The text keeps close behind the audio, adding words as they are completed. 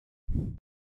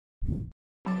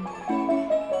Yo!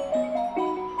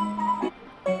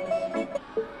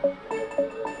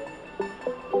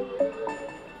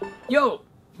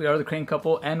 We are the Crane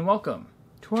Couple, and welcome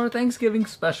to our Thanksgiving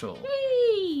special.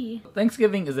 Yay!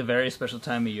 Thanksgiving is a very special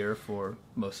time of year for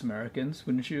most Americans,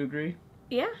 wouldn't you agree?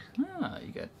 Yeah.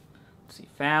 You get to see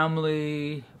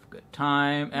family, have a good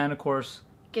time, and of course,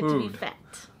 Get food. to be fat.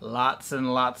 Lots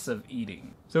and lots of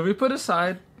eating. So we put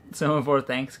aside some of our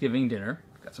Thanksgiving dinner.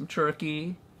 We've got some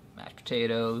turkey, mashed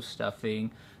potatoes,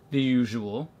 stuffing, the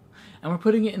usual, and we're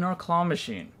putting it in our claw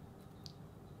machine.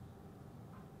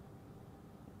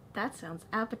 That sounds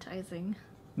appetizing.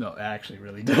 No, it actually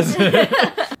really does.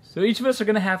 So each of us are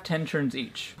going to have 10 turns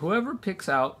each. Whoever picks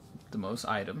out the most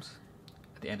items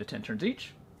at the end of 10 turns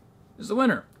each is the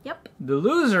winner. Yep. The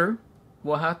loser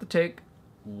will have to take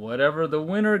whatever the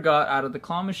winner got out of the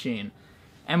claw machine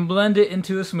and blend it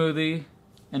into a smoothie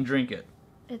and drink it.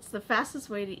 It's the fastest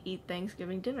way to eat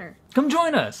Thanksgiving dinner. Come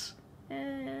join us!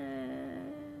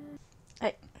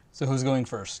 Hey. So who's going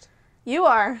first? You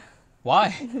are.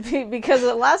 Why? Because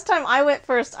the last time I went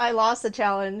first, I lost the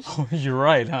challenge. Oh, you're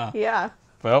right, huh? Yeah.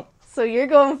 Well, So you're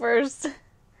going first.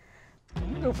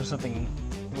 I'm gonna go for something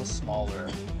a little smaller.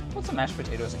 What's some mashed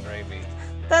potatoes and gravy?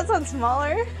 That sounds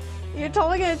smaller. You're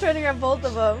totally going to try to grab both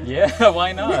of them. Yeah,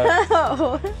 why not?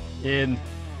 No. In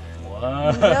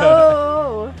one.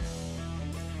 No.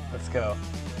 Let's go.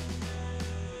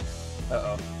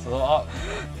 Uh-oh. It's a little off.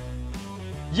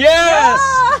 Yes!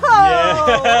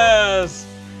 No! Yes!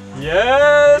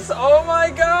 Yes! Oh my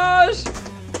gosh!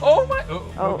 Oh my...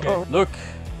 Oh, okay. Oh.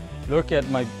 Look at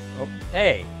my... Oh,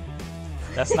 hey!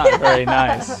 That's not very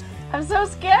nice. I'm so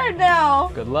scared now.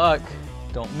 Good luck.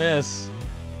 Don't miss.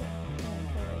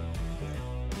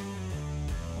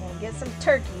 I'm gonna get some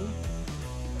turkey.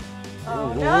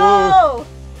 Oh Ooh. no!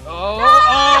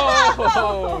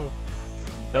 Oh!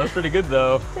 That was pretty good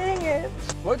though. Dang it.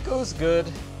 What goes good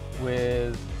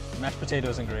with mashed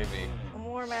potatoes and gravy?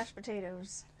 More mashed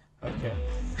potatoes. Okay.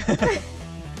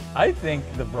 I think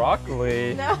the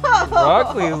broccoli. No!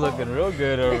 Broccoli's looking real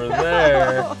good over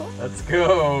there. Let's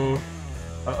go.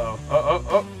 Uh-oh.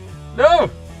 Oh. No!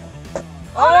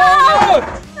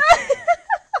 Oh,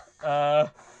 no!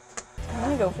 I'm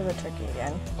gonna go for the turkey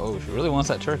again. Oh, she really wants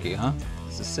that turkey, huh?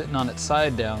 This is sitting on its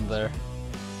side down there.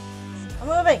 I'm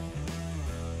moving.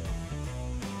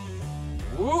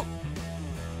 Whoop.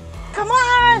 Come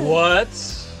on! What?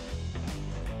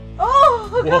 Oh,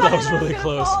 Whoa, God, that was I really gonna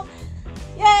close. fall.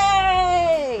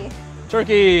 Yay!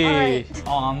 Turkey All right.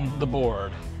 on the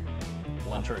board.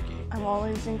 One turkey. I'm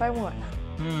only losing by one.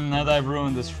 Now that I've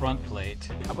ruined this front plate,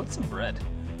 how about some bread?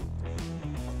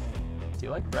 Do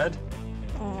you like bread?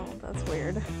 Oh, that's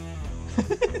weird.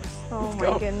 Oh Let's my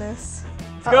go. goodness.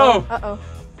 Let's go! Uh-oh.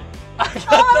 I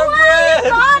got the bread!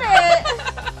 Got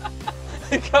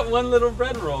it! I got one little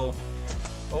bread roll.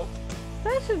 Oh,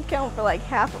 That should count for like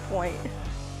half a point.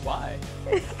 why?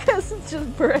 Because it's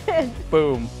just bread.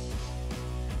 Boom.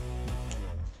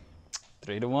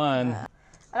 3-1.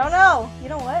 I don't know. You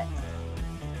know what?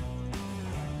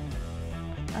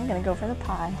 I'm gonna go for the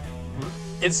pie.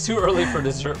 It's too early for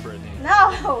dessert, Brittany.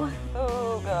 No!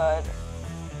 Oh, God.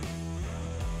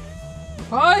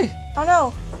 Pie! Oh,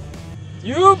 no.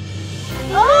 You!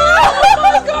 Oh,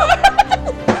 my God!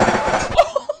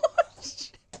 Oh,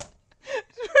 shit.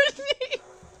 Brittany!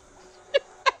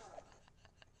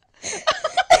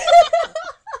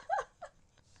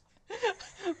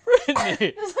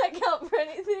 Brittany! Does that count for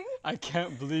anything? I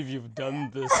can't believe you've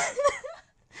done this.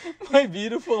 My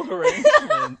beautiful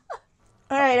arrangement.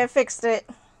 All right, I fixed it.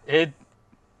 It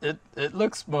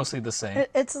looks mostly the same.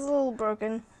 It's a little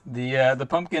broken. The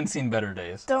pumpkin's seen better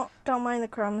days. Don't mind the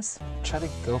crumbs. Try to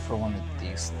go for one of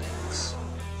these things.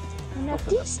 Not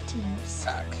for the these teams.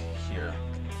 Back here.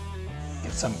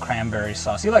 Get some cranberry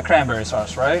sauce. You like cranberry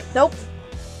sauce, right? Nope.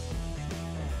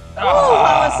 Ah! Oh,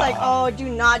 I was like, oh, do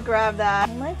not grab that.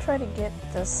 I might try to get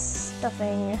the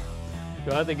stuffing.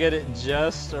 You'll have to get it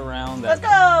just around Let's that.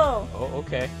 go! Oh,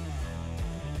 okay.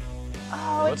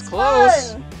 Oh, It's it's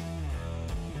close. fun.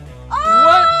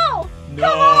 Oh! No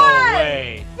Come on!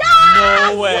 way.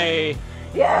 Yes! No way.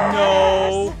 Yes!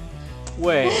 No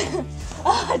way.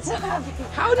 Oh, I'm so happy.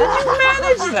 How did you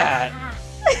manage that?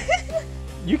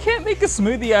 You can't make a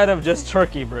smoothie out of just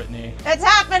turkey, Brittany. It's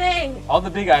happening! All the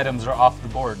big items are off the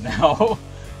board now.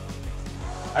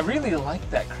 I really like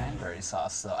that cranberry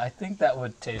sauce, though. I think that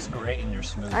would taste great in your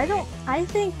smoothie. I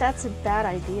think that's a bad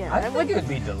idea. I think it would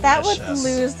be delicious. That would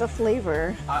lose the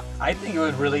flavor. I think it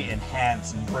would really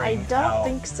enhance and I bring don't out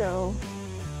think so.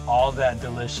 all that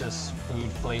delicious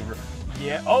food flavor.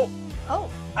 Yeah. Oh, Oh.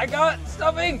 I got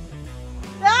stuffing.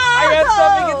 No! I got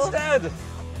stuffing instead.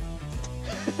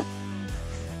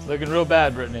 Looking real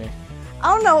bad, Brittany.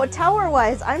 I don't know,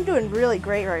 tower-wise, I'm doing really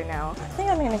great right now. I think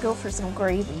I'm gonna go for some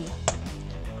gravy.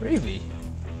 Gravy?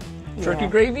 Yeah. Turkey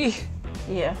gravy?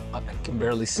 Yeah. I can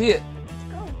barely see it. Let's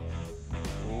go.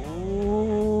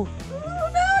 Ooh. Oh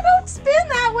no, don't spin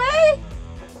that way!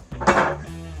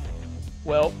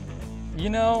 Well, you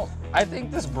know, I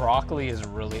think this broccoli is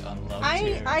really unloved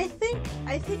here. I think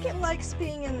it likes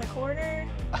being in the corner.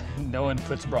 No one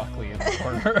puts broccoli in the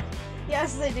corner.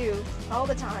 Yes, they do. All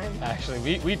the time.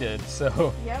 Actually, we did,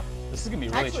 so Yep. this is gonna be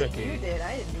really Actually, tricky. you did.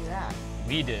 I didn't do that.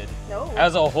 We did. No.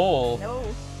 As a whole. No.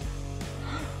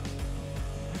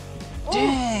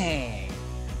 Dang!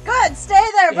 Good, stay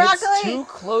there, broccoli! It's too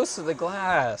close to the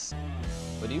glass.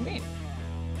 What do you mean?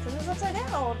 Because it's upside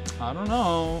down. I don't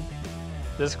know.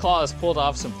 This claw has pulled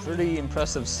off some pretty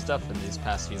impressive stuff in these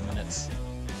past few minutes.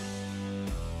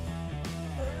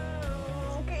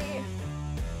 Okay.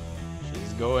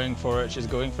 She's going for it. She's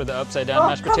going for the upside down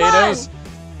mashed come potatoes.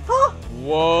 on.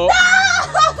 Whoa! No!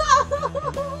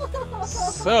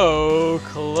 So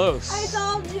close. I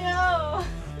told you.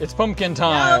 It's pumpkin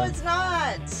time. No, it's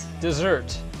not.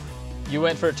 Dessert. You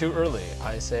went for it too early.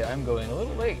 I say I'm going a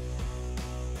little late.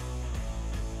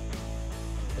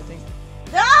 I think.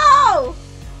 No!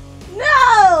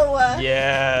 No!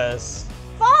 Yes.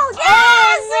 Fall.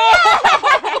 Yes!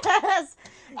 Oh, Yes!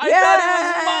 I Yes! thought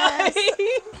it was mine.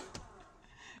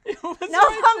 It was No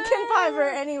right pumpkin there. pie for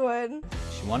anyone.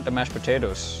 She wanted the mashed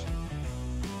potatoes.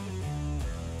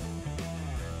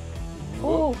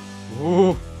 Ooh.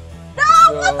 Ooh. No!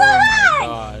 Oh What the my heck?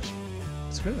 gosh.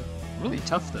 It's really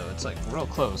tough though. It's like real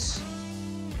close.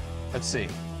 Let's see.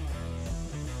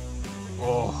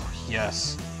 Oh,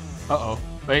 yes. Uh-oh.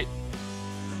 Wait.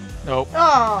 Nope.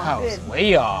 Oh, That was good.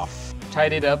 way off.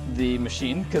 Tidied up the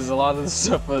machine because a lot of the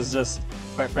stuff was just,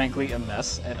 quite frankly, a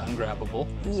mess and ungrabbable.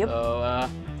 Yep. So,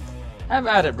 have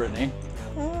at it, Brittany.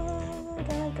 I'm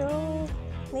gonna go,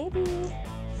 maybe.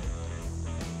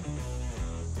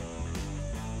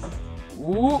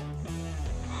 Ooh.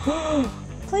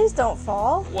 Please don't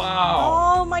fall.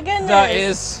 Wow. Oh my goodness. That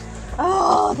is...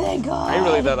 Oh, thank God. I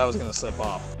really thought that was going to slip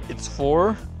off. It's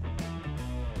 4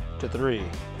 to 3.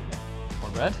 More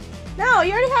bread? No,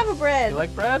 you already have a bread. You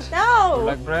like bread? No. You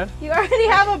like bread? You already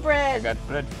have a I bread. got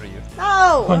bread for you.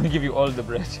 No. I'm going to give you all the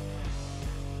bread.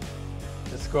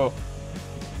 Let's go.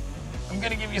 I'm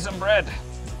going to give you some bread.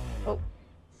 Oh.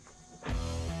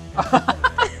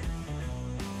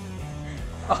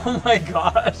 Oh my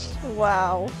gosh.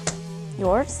 Wow.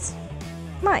 Yours?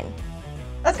 Mine.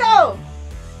 Let's go.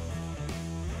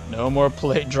 No more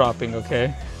plate dropping,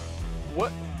 okay?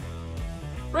 What?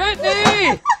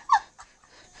 Brittany!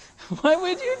 Why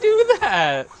would you do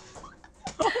that?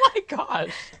 Oh my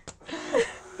gosh.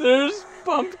 There's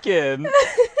pumpkin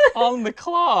on the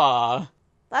claw.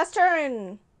 Last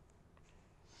turn.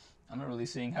 I'm not really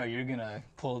seeing how you're gonna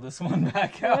pull this one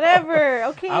back out. Whatever.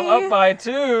 Okay. I'm up by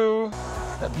 2.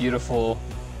 That beautiful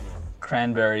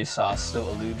cranberry sauce still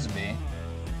eludes me.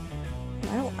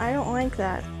 I don't like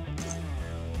that.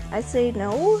 I say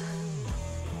no.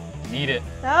 Need it.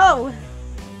 No.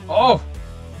 Oh!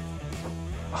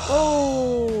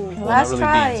 Oh. Well, Last not really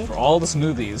try. beans, for all the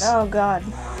smoothies. Oh God.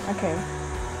 Okay.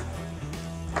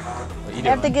 What are you I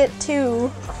have to doing? get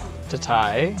 2 To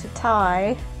tie. to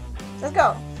tie. Let's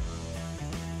go.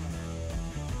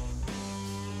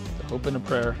 Hope and a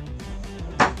prayer.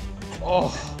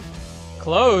 Oh,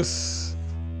 close,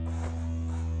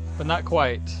 but not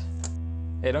quite.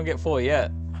 Hey, don't get full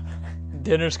yet.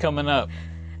 Dinner's coming up.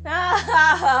 No.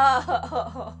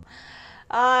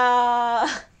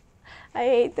 I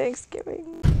hate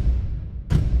Thanksgiving.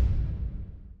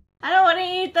 I don't want to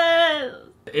eat this.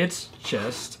 It's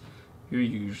just your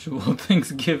usual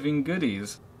Thanksgiving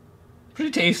goodies. Pretty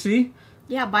tasty,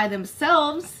 Yeah, by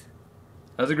themselves.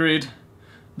 as agreed.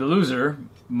 The loser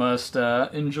must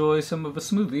enjoy some of a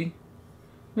smoothie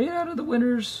made out of the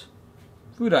winner's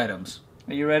food items.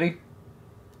 Are you ready?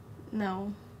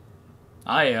 No.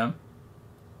 I am.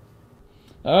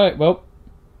 All right, well,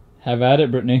 have at it,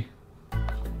 Brittany.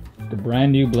 The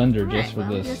brand new blender just for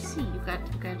Let's this. see. You got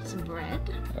some bread.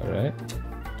 All right.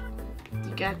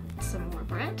 You got some more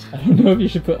bread. I don't know if you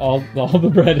should put all the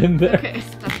bread in there. Okay,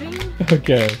 stuffing.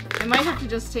 Okay. I might have to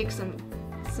just take some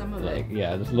of Like, it.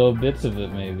 yeah, just little bits of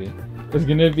it maybe. It's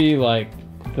gonna be like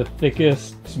the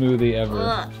thickest smoothie ever.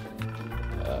 Ugh.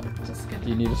 Do Just you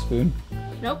gonna... need a spoon?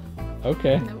 Nope.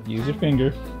 Okay. Nope. Use your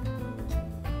finger.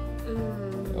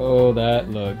 Ooh. Oh, that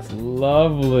looks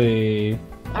lovely.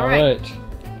 All right.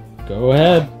 Go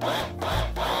ahead.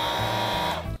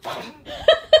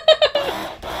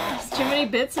 There's too many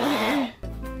bits in here.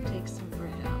 Take some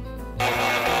bread out.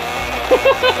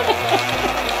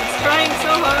 Let's trying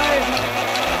so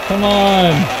hard. Come on.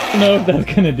 I don't know if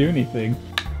that's gonna do anything.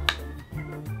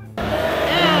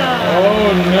 Yeah.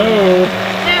 Oh no.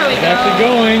 There we It's go. actually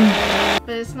going.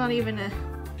 But it's not even a...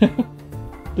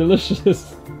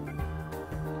 Delicious.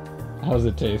 How does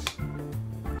it taste?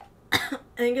 I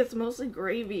think it's mostly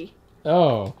gravy.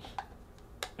 Oh.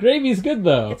 Gravy's good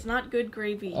though. It's not good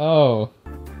gravy. Oh.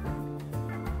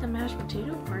 The mashed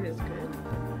potato part is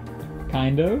good.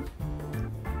 Kind of.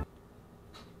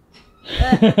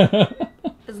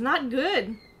 It's not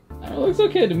good. It looks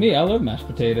okay to me. I love mashed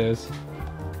potatoes.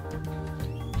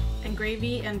 And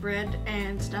gravy and bread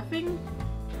and stuffing.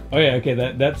 Oh yeah, okay,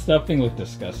 that stuffing looked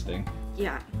disgusting.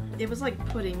 Yeah, it was like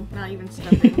pudding, not even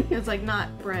stuffing. It was like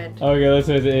not bread. Okay, let's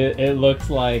say it looks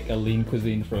like a lean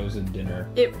cuisine frozen dinner.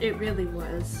 It really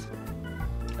was.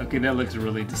 Okay, that looks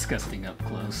really disgusting up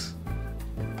close.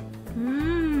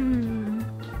 Mmm.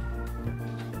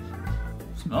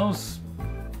 Smells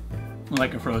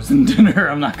like a frozen dinner,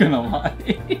 I'm not gonna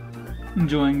lie.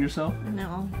 Enjoying yourself?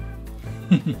 No,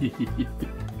 Okay,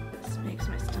 this makes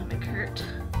my stomach hurt.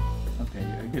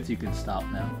 I guess you can stop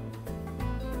now.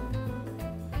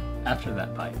 After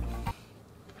that bite.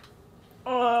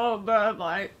 Oh, that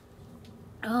bite.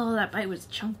 Oh, that bite was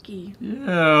chunky. Ew.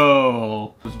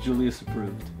 Was Julius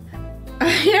approved?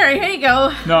 Here you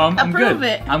go. No, I'm Approve good.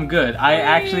 it. I'm good.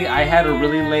 I had a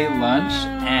really late lunch,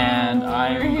 and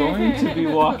I'm going to be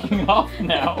walking off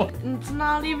now. It's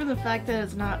not even the fact that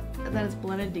it's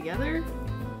blended together.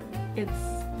 It's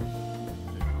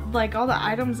like all the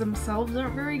items themselves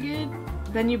aren't very good.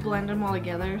 Then you blend them all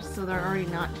together, so they're already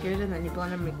not good, and then you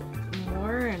blend them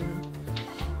more, and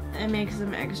it makes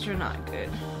them extra not good.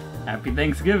 Happy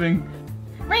Thanksgiving.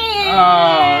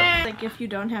 Like if you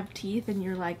don't have teeth and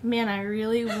you're like, man, I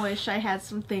really wish I had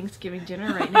some Thanksgiving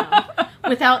dinner right now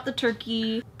without the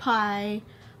turkey, pie,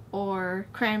 or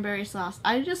cranberry sauce.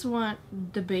 I just want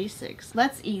the basics.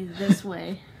 Let's eat this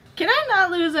way. Can I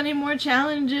not lose any more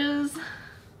challenges?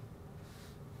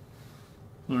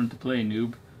 Learn to play,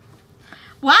 noob.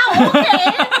 Wow,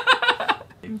 okay!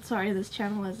 I'm sorry, this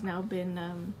channel has now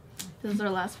been, this is our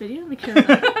last video because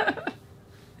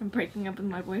I'm breaking up with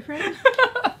my boyfriend.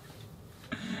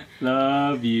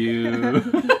 Love you.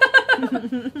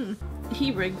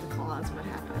 He rigged the claw is what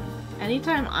happened.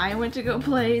 Anytime I went to go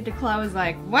play, the claw was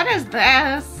like, what is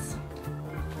this?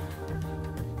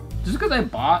 Just because I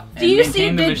bought and Did you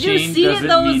see maintained the machine doesn't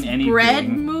those mean anything. bread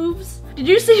moves? Did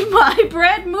you see my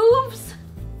bread moves?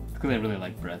 Because I really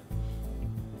like bread.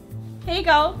 Here you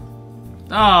go.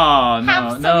 Oh, no,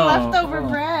 Have some no. leftover Oh.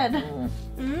 bread.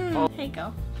 Oh. Here you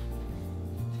go.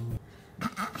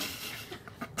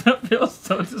 That feels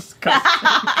so disgusting.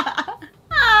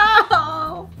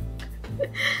 Oh! I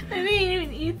didn't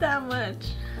even eat that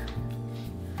much.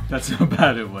 That's how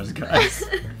bad it was, guys.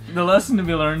 The lesson to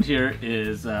be learned here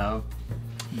is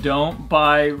don't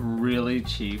buy really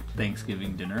cheap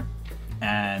Thanksgiving dinner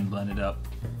and blend it up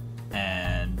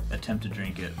and attempt to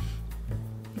drink it.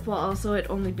 While also it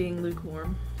only being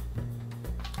lukewarm.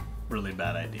 Really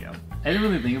bad idea. I didn't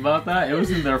really think about that. It was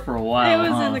in there for a while. It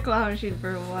was in the claw machine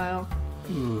for a while.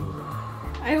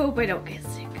 I hope I don't get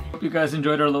sick. Hope you guys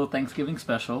enjoyed our little Thanksgiving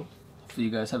special. Hopefully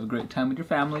you guys have a great time with your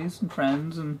families and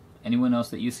friends and anyone else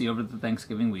that you see over the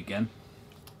Thanksgiving weekend.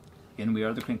 Again, we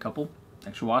are the Crink Couple.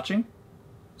 Thanks for watching.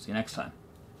 See you next time.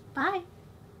 Bye.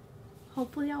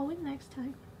 Hopefully I'll win next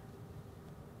time.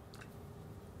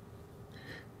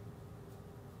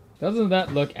 Doesn't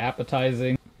that look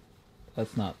appetizing?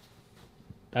 That's not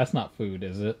food,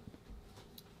 is it?